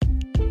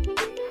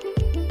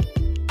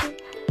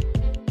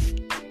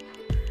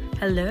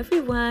Hello,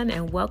 everyone,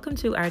 and welcome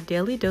to our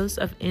Daily Dose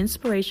of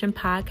Inspiration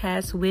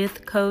podcast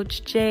with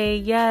Coach Jay.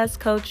 Yes,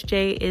 Coach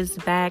Jay is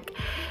back.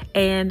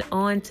 And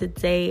on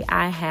today,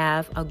 I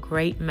have a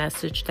great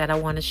message that I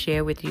want to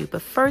share with you.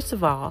 But first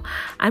of all,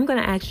 I'm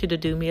going to ask you to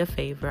do me a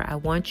favor. I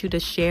want you to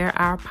share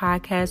our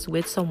podcast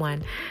with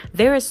someone.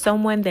 There is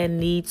someone that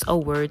needs a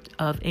word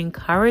of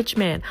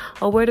encouragement,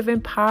 a word of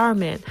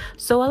empowerment.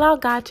 So allow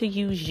God to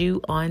use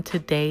you on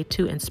today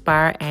to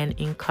inspire and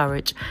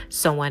encourage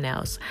someone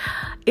else.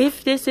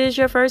 If this is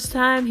your first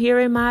time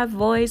hearing my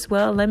voice,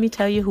 well, let me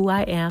tell you who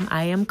I am.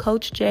 I am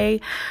Coach Jay.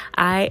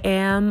 I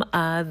am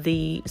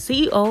the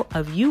CEO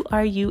of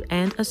URU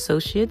and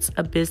Associates,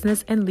 a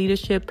business and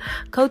leadership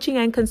coaching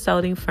and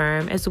consulting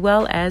firm, as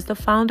well as the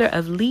founder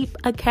of Leap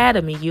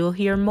Academy. You'll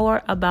hear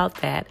more about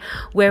that,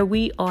 where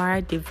we are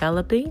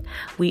developing,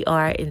 we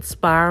are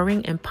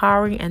inspiring,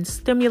 empowering, and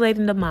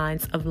stimulating the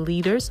minds of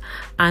leaders,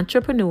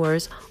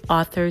 entrepreneurs,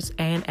 authors,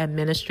 and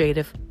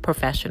administrative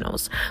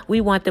professionals. We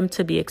want them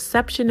to be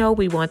exceptional.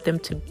 We want them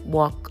to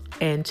walk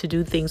and to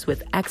do things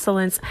with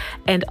excellence,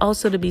 and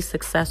also to be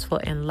successful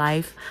in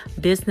life,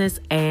 business,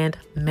 and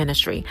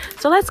ministry.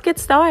 So let's get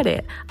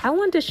started. I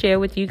want to share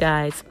with you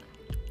guys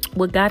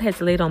what God has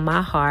laid on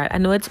my heart. I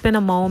know it's been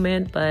a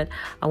moment, but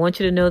I want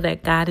you to know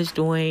that God is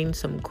doing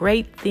some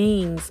great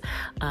things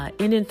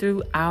in and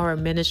through our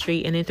ministry,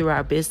 in and through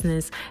our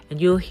business, and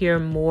you'll hear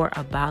more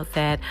about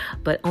that.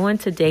 But on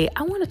today,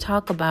 I want to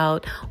talk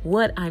about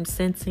what I'm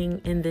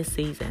sensing in this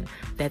season,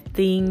 that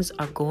things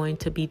are going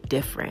to be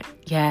different.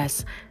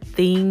 Yes,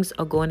 things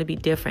are going to be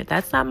different.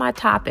 That's not my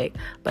topic,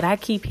 but I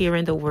keep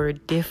hearing the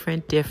word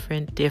different,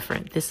 different,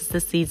 different. This is the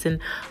season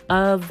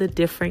of the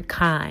different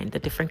kind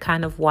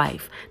of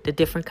wife, the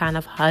different kind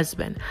of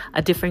husband,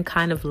 a different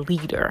kind of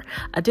leader,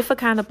 a different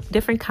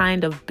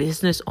kind of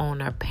business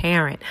owner,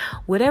 parent,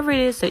 whatever it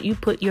is that you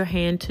put your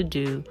hand to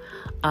do.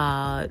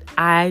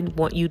 I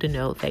want you to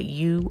know that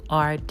you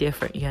are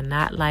different. You're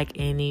not like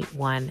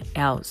anyone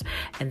else.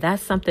 And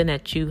that's something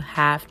that you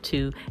have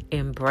to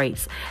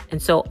embrace.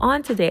 And so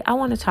on today, I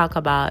want to talk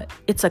about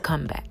it's a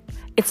comeback.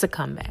 It's a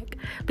comeback,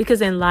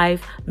 because in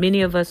life,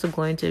 many of us are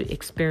going to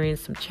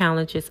experience some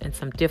challenges and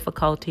some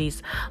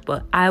difficulties,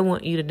 but I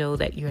want you to know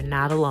that you're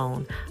not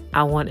alone.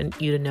 I want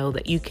you to know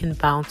that you can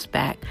bounce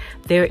back.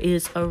 There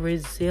is a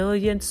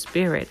resilient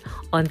spirit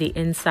on the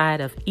inside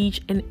of each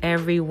and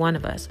every one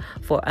of us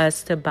for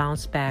us to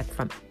bounce back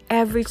from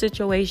every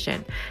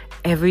situation,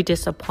 every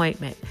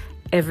disappointment,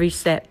 every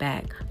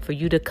setback, for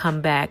you to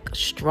come back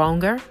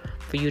stronger,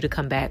 for you to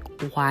come back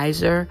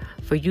wiser,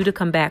 for you to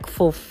come back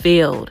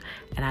fulfilled.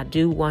 And I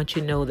do want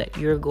you to know that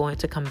you're going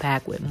to come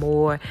back with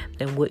more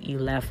than what you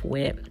left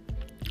with.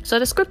 So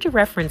the scripture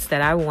reference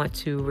that I want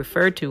to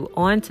refer to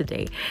on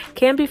today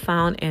can be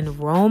found in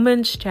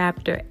Romans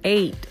chapter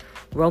 8.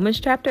 Romans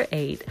chapter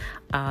 8,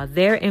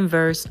 there in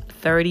verse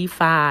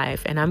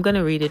 35, and I'm going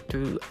to read it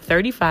through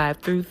 35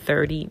 through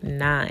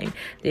 39.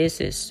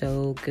 This is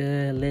so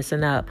good.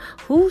 Listen up.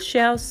 Who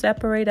shall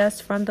separate us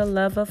from the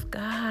love of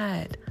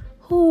God?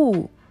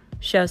 Who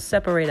shall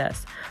separate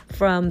us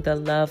from the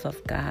love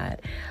of God?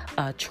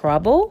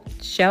 Trouble,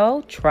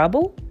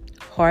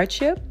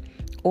 hardship,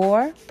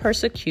 or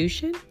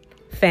persecution,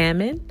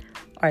 famine,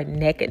 or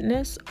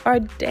nakedness, or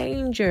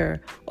danger,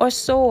 or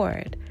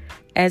sword.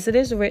 As it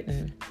is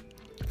written,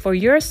 for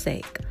your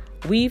sake,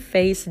 we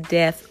face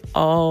death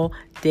all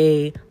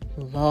day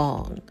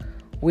long.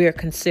 We are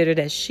considered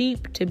as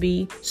sheep to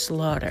be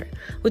slaughtered,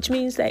 which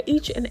means that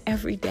each and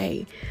every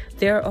day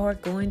there are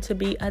going to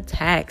be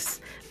attacks.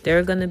 There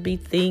are going to be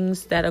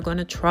things that are going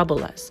to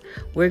trouble us.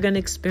 We're going to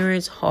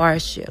experience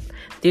hardship.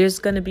 There's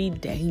going to be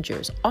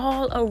dangers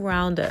all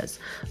around us.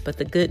 But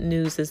the good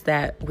news is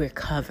that we're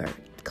covered.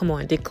 Come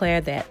on,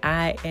 declare that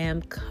I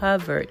am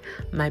covered.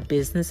 My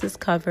business is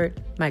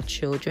covered. My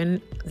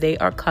children, they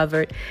are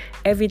covered.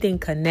 Everything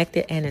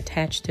connected and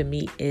attached to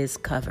me is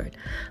covered.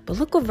 But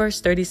look what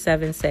verse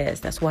 37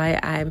 says. That's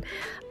why I'm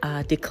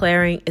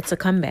declaring it's a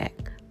comeback.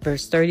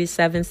 Verse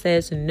 37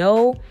 says,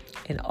 no,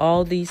 in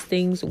all these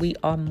things we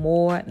are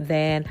more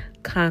than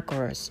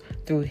conquerors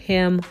through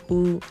him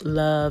who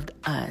loved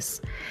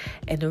us.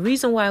 And the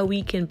reason why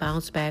we can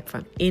bounce back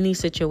from any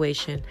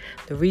situation,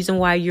 the reason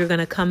why you're going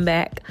to come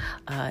back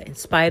in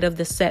spite of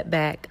the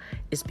setback,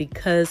 is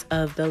because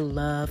of the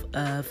love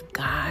of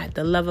God.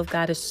 The love of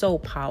God is so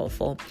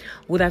powerful.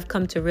 What I've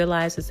come to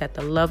realize is that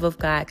the love of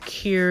God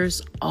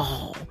cures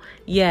all.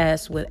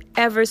 Yes,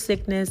 whatever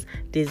sickness,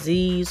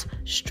 disease,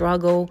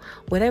 struggle,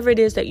 whatever it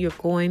is that you're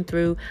going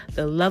through,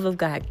 the love of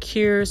God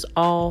cures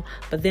all,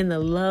 but then the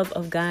love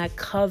of God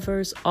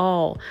covers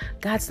all.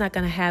 God's not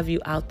going to have you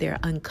out there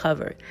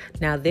uncovered.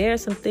 Now, there are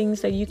some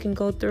things that you can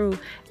go through,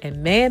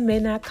 and man may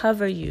not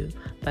cover you,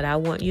 but I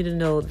want you to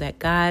know that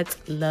God's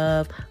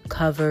love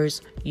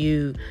covers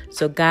you.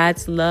 So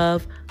God's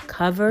love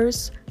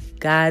covers,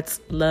 God's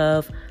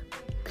love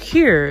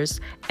cures,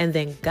 and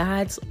then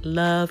God's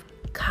love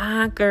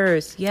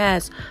conquerors.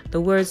 Yes,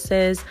 the word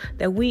says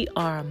that we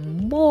are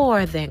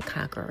more than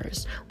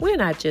conquerors. We're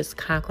not just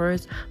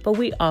conquerors, but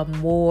we are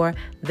more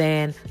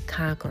than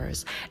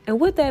conquerors. And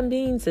what that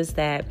means is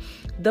that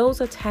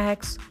those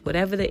attacks,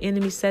 whatever the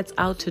enemy sets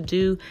out to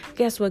do,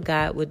 guess what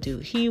God would do?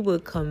 He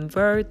would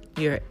convert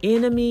your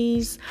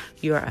enemies,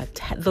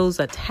 those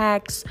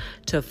attacks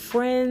to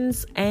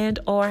friends and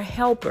or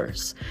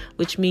helpers,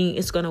 which means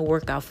it's going to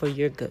work out for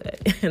your good.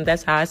 And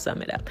that's how I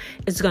sum it up.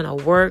 It's going to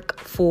work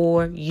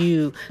for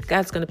you.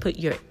 God's going to put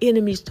your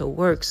enemies to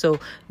work. So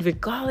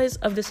regardless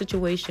of the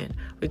situation,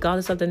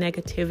 regardless of the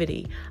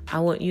negativity, I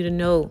want you to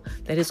know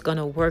that it's going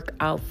to work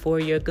out for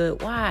your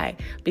good. Why?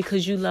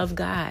 Because you love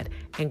God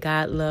and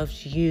God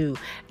loves you.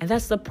 And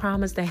that's the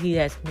promise that he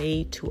has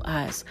made to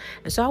us.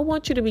 And so I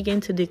want you to begin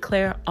to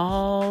declare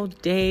all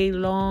day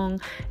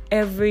long,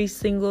 every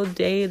single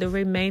day, the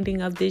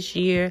remaining of this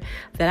year,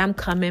 that I'm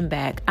coming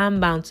back. I'm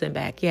bouncing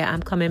back. Yeah,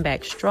 I'm coming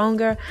back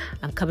stronger.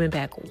 I'm coming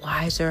back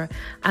wiser.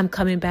 I'm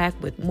coming back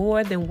with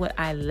more than what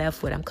I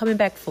left with. I'm coming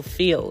back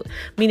fulfilled,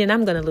 meaning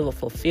I'm going to live a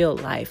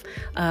fulfilled life,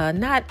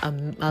 not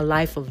a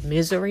life of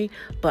misery,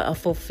 but a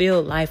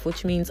fulfilled life,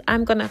 which means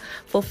I'm going to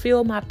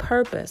fulfill my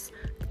purpose,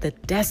 the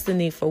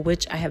destiny for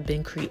which I have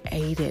been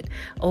created.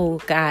 Oh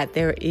God,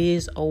 there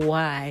is a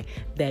why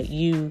that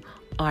you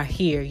are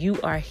here. You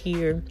are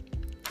here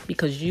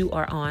because you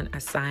are on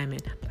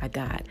assignment by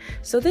God.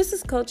 So this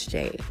is Coach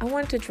J. I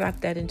want to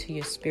drop that into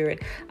your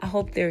spirit. I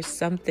hope there's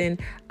something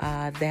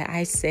that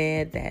I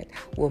said that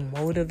will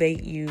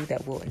motivate you,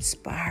 that will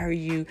inspire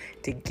you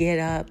to get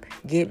up,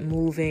 get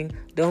moving.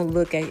 Don't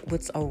look at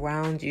what's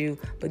around you,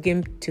 but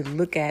begin to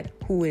look at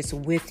who is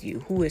with you,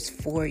 who is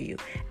for you.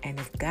 And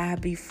if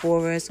God be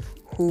for us,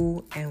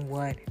 who and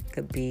what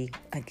could be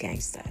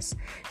against us?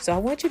 So I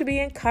want you to be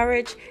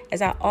encouraged.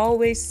 As I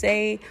always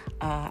say,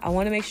 I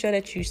want to make sure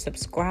that you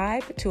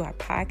subscribe to our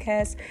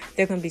podcast.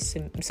 There are going to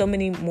be so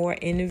many more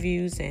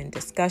interviews and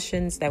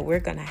discussions that we're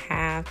going to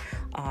have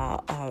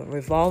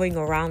revolving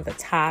around the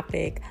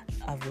topic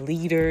of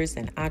leaders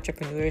and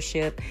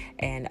entrepreneurship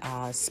and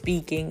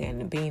speaking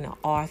and being an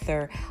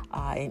author,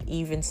 and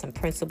even some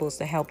principles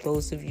to help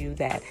those of you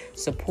that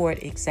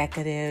support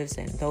executives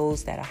and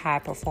those that are high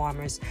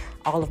performers,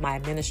 all of my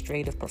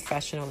administrative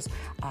professionals.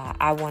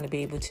 I want to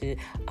be able to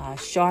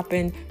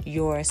sharpen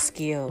your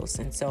skills.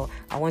 And so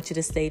I want you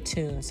to stay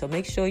tuned. So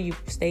make sure you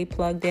stay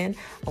plugged in.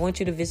 I want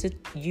you to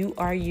visit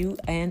URU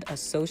and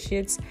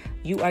Associates,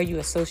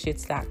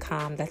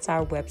 uruassociates.com. That's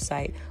our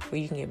website where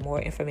you can get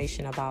more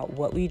information about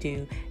what we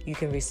do. You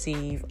can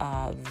receive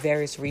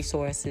various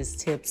resources,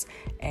 tips,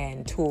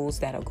 and tools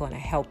that are going to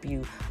help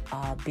you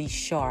be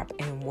sharp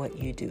in what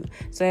you do.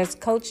 So as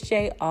Coach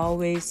J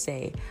always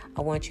say,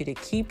 I want you to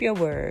keep your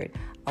word.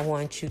 I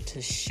want you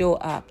to show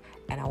up,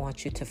 and I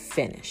want you to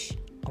finish.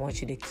 I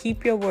want you to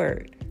keep your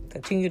word,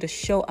 continue to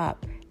show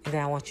up, and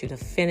then I want you to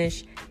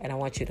finish, and I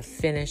want you to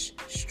finish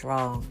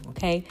strong.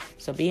 Okay?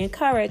 So be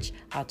encouraged.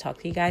 I'll talk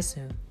to you guys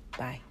soon.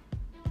 Bye.